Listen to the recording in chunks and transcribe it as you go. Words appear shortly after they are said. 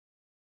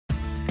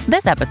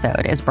This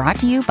episode is brought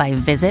to you by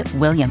Visit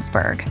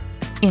Williamsburg.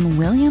 In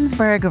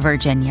Williamsburg,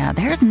 Virginia,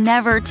 there's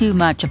never too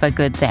much of a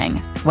good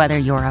thing. Whether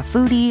you're a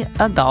foodie,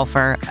 a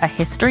golfer, a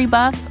history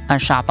buff, a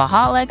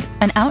shopaholic,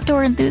 an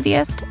outdoor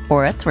enthusiast,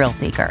 or a thrill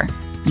seeker,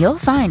 you'll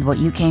find what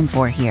you came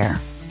for here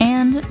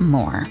and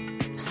more.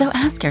 So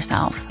ask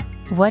yourself,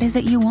 what is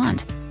it you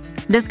want?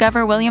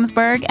 Discover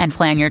Williamsburg and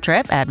plan your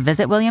trip at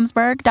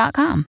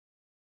visitwilliamsburg.com.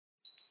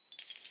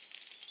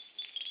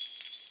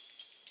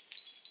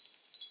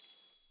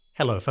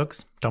 Hello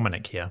folks,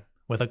 Dominic here,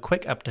 with a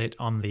quick update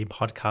on the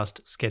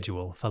podcast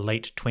schedule for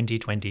late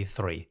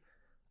 2023.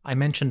 I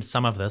mentioned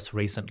some of this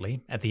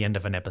recently at the end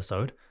of an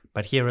episode,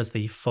 but here is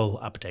the full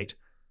update.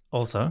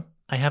 Also,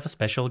 I have a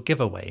special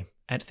giveaway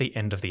at the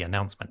end of the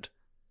announcement.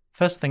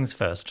 First things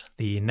first,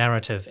 the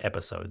narrative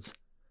episodes.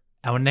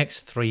 Our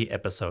next 3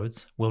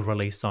 episodes will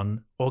release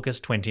on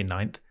August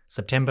 29th,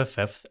 September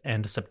 5th,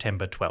 and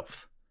September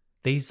 12th.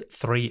 These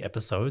 3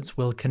 episodes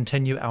will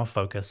continue our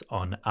focus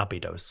on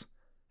Abydos.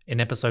 In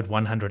episode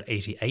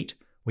 188,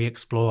 we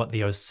explore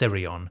the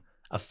Osirion,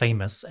 a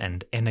famous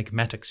and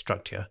enigmatic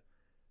structure.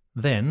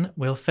 Then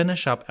we'll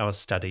finish up our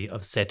study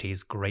of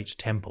Seti's Great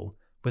Temple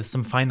with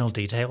some final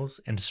details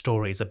and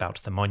stories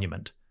about the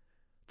monument.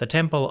 The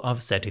Temple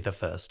of Seti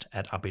I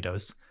at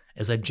Abydos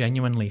is a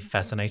genuinely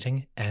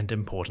fascinating and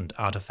important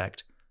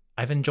artifact.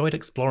 I've enjoyed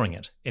exploring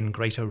it in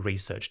greater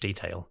research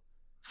detail.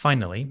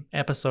 Finally,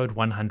 episode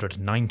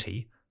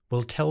 190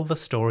 will tell the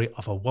story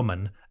of a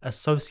woman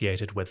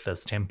associated with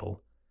this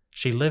temple.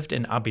 She lived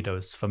in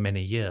Abydos for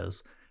many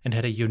years and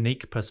had a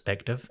unique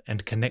perspective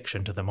and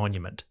connection to the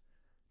monument.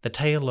 The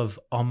tale of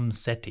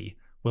Seti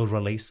will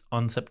release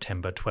on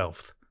September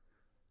 12th.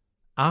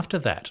 After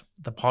that,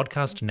 the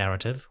podcast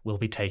narrative will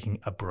be taking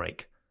a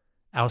break.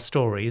 Our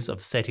stories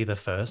of Seti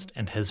I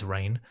and his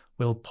reign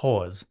will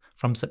pause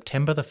from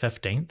September the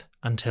 15th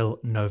until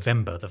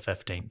November the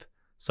 15th,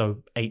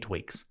 so 8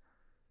 weeks.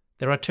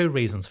 There are 2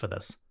 reasons for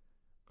this.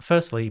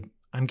 Firstly,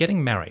 I'm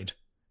getting married.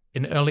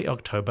 In early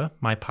October,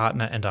 my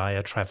partner and I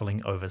are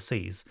traveling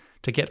overseas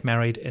to get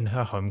married in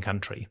her home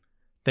country.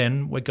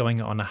 Then we're going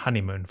on a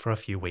honeymoon for a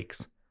few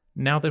weeks.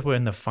 Now that we're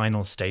in the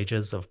final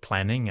stages of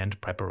planning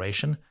and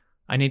preparation,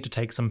 I need to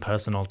take some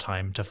personal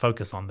time to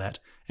focus on that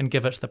and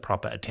give it the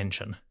proper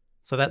attention.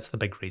 So that's the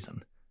big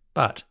reason.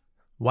 But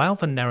while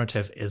the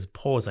narrative is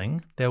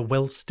pausing, there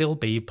will still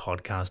be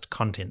podcast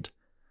content.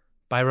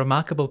 By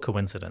remarkable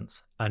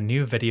coincidence, a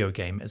new video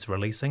game is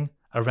releasing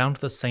around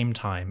the same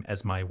time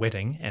as my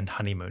wedding and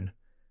honeymoon.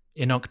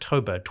 In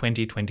October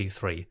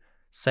 2023,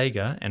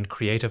 Sega and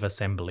Creative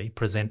Assembly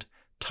present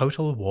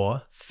Total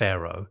War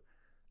Pharaoh,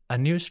 a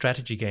new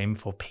strategy game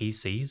for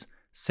PCs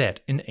set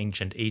in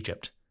ancient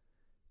Egypt.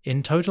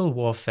 In Total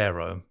War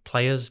Pharaoh,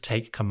 players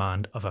take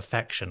command of a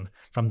faction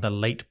from the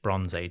late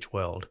Bronze Age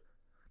world.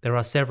 There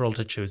are several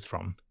to choose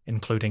from,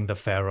 including the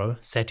pharaoh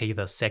Seti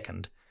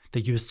II, the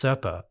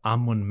usurper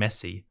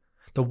Amun-Messi,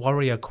 the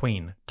warrior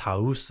queen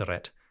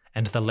Tausret,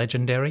 and the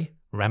legendary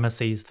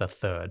Ramesses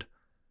III.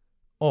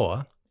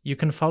 Or you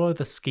can follow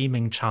the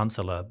scheming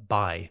chancellor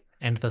Bai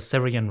and the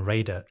Syrian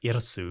raider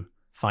Irsu.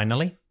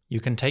 Finally, you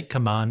can take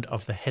command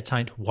of the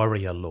Hittite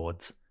warrior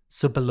lords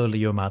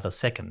Subbaluliuma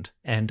II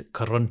and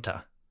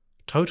Kurunta.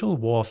 Total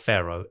War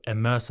Pharaoh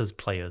immerses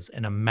players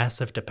in a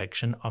massive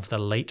depiction of the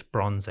late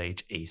Bronze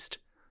Age East,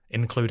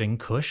 including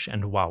Kush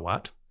and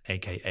Wawat,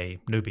 aka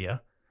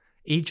Nubia,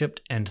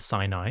 Egypt and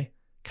Sinai,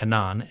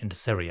 Canaan and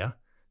Syria,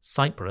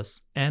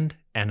 Cyprus, and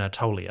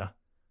Anatolia.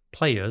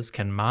 Players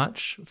can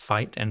march,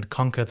 fight, and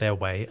conquer their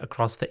way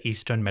across the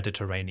eastern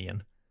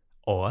Mediterranean.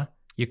 Or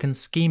you can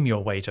scheme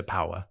your way to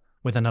power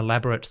with an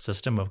elaborate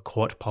system of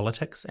court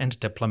politics and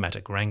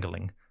diplomatic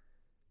wrangling.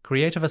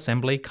 Creative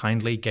Assembly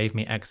kindly gave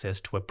me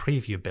access to a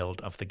preview build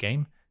of the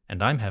game,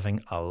 and I'm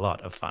having a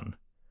lot of fun.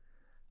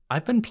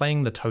 I've been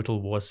playing the Total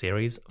War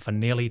series for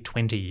nearly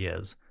 20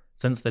 years,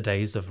 since the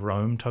days of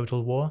Rome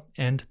Total War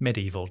and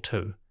Medieval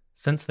 2.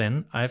 Since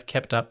then, I've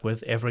kept up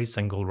with every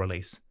single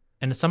release,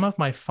 and some of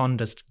my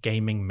fondest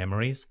gaming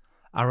memories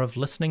are of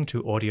listening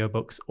to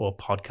audiobooks or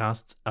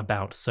podcasts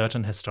about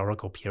certain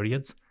historical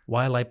periods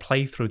while I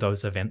play through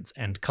those events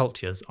and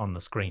cultures on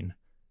the screen.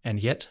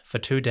 And yet, for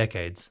 2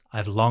 decades,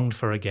 I've longed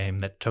for a game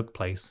that took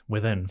place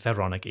within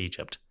pharaonic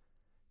Egypt.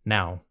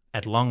 Now,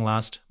 at long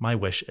last, my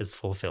wish is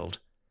fulfilled.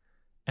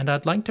 And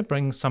I'd like to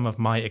bring some of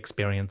my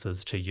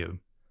experiences to you.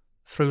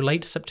 Through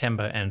late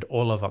September and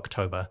all of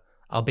October,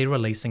 I'll be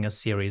releasing a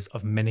series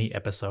of mini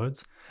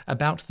episodes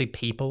about the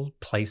people,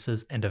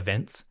 places, and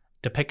events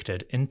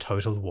depicted in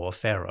Total War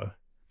Pharaoh.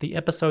 The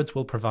episodes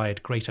will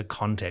provide greater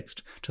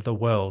context to the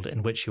world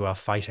in which you are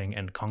fighting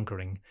and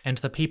conquering, and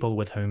the people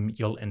with whom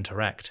you'll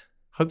interact.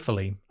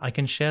 Hopefully, I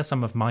can share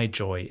some of my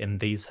joy in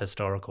these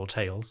historical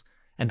tales,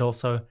 and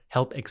also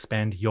help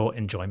expand your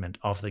enjoyment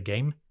of the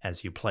game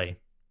as you play.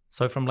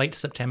 So from late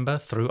September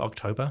through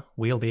October,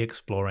 we'll be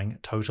exploring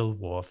Total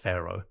War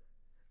Pharaoh.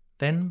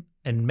 Then,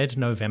 in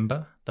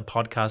mid-November, the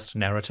podcast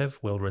narrative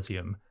will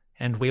resume,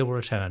 and we'll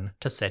return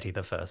to Seti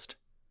I.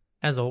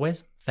 As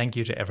always, thank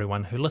you to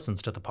everyone who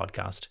listens to the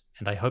podcast,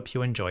 and I hope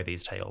you enjoy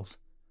these tales.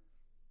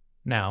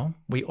 Now,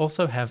 we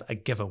also have a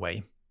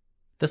giveaway.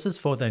 This is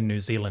for the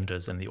New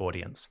Zealanders in the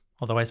audience,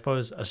 although I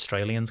suppose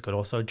Australians could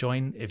also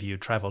join if you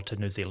travel to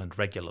New Zealand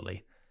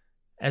regularly.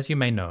 As you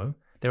may know,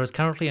 there is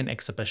currently an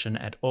exhibition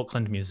at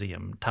Auckland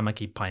Museum,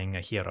 Tamaki Painga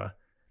Hira.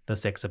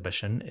 This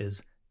exhibition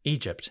is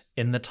Egypt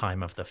in the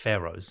Time of the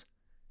Pharaohs.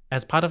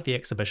 As part of the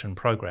exhibition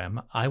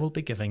program, I will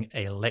be giving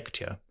a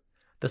lecture.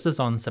 This is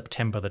on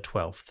September the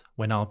 12th,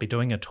 when I'll be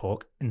doing a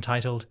talk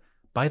entitled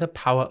By the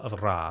Power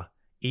of Ra,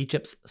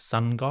 Egypt's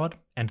sun god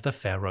and the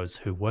pharaohs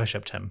who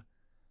worshipped him.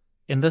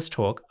 In this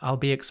talk, I'll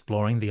be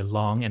exploring the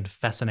long and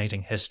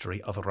fascinating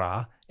history of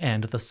Ra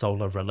and the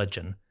solar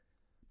religion.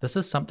 This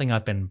is something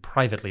I've been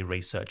privately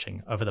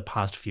researching over the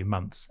past few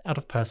months out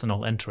of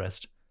personal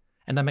interest,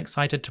 and I'm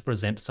excited to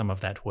present some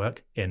of that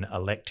work in a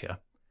lecture.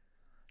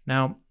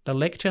 Now, the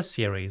lecture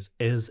series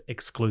is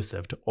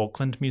exclusive to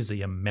Auckland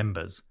Museum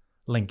members.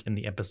 Link in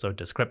the episode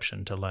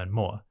description to learn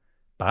more.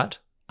 But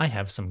I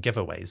have some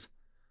giveaways.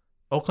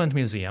 Auckland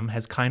Museum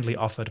has kindly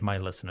offered my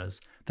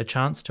listeners the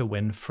chance to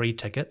win free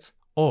tickets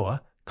or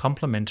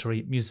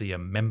complimentary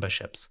museum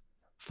memberships.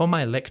 For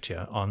my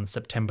lecture on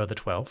September the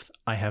 12th,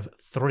 I have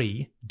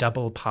 3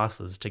 double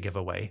passes to give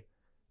away,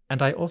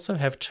 and I also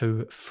have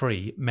 2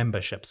 free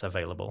memberships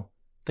available.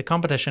 The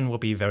competition will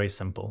be very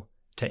simple.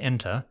 To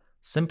enter,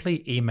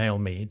 simply email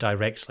me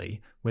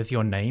directly with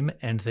your name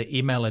and the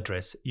email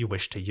address you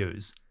wish to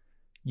use.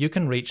 You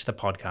can reach the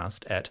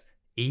podcast at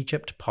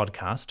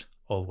egyptpodcast,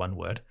 all one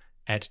word,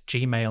 at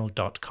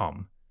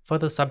gmail.com. For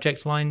the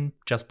subject line,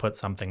 just put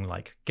something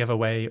like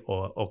giveaway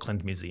or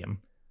Auckland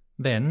Museum.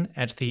 Then,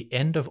 at the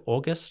end of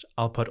August,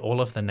 I'll put all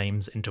of the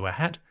names into a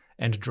hat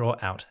and draw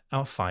out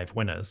our 5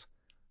 winners.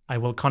 I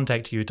will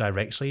contact you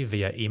directly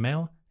via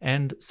email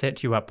and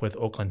set you up with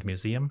Auckland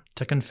Museum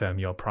to confirm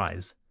your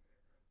prize.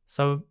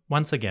 So,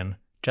 once again,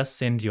 just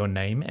send your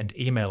name and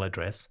email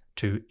address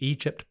to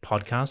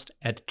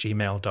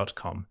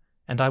egyptpodcast@gmail.com,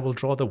 and I will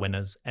draw the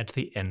winners at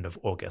the end of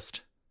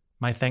August.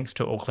 My thanks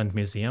to Auckland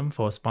Museum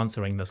for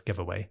sponsoring this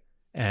giveaway,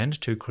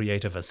 and to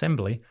Creative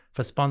Assembly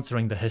for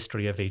sponsoring the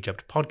History of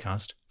Egypt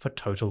podcast for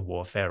Total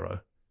War Pharaoh.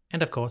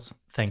 And of course,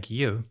 thank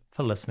you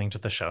for listening to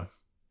the show.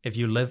 If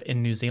you live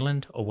in New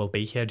Zealand or will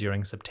be here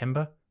during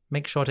September,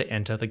 make sure to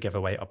enter the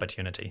giveaway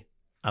opportunity.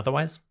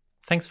 Otherwise,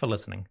 thanks for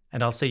listening,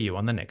 and I'll see you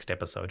on the next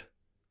episode.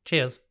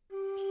 Cheers!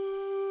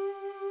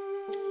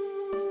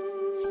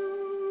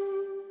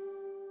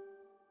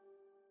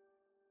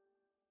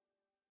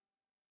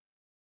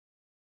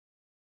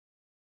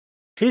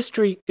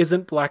 History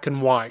isn't black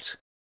and white,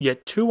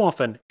 yet too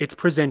often it's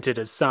presented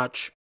as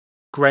such.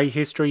 Grey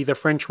History, the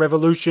French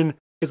Revolution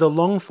is a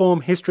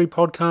long-form history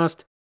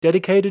podcast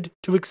dedicated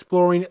to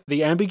exploring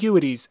the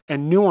ambiguities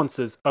and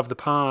nuances of the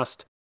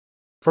past.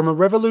 From a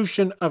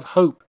revolution of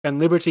hope and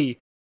liberty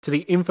to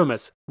the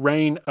infamous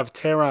Reign of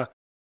Terror,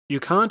 you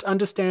can't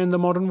understand the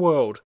modern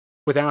world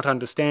without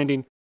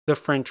understanding the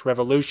French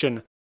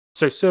Revolution.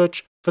 So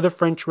search for the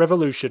French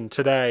Revolution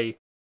today.